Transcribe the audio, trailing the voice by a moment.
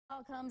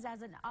Comes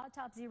as an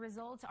autopsy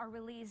results are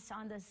released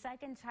on the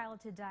second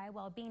child to die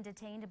while being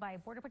detained by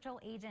Border Patrol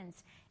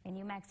agents in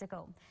New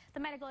Mexico.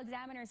 The medical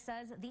examiner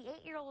says the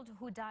 8-year-old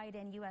who died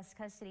in U.S.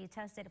 custody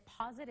tested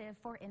positive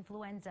for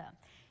influenza.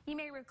 You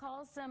may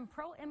recall some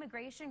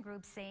pro-immigration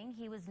groups saying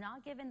he was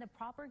not given the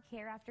proper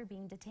care after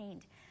being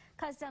detained.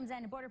 Customs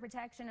and Border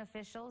Protection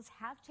officials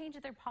have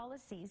changed their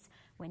policies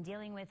when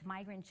dealing with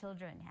migrant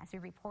children. As we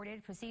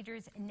reported,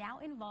 procedures now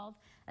involve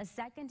a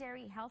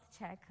secondary health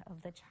check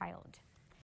of the child.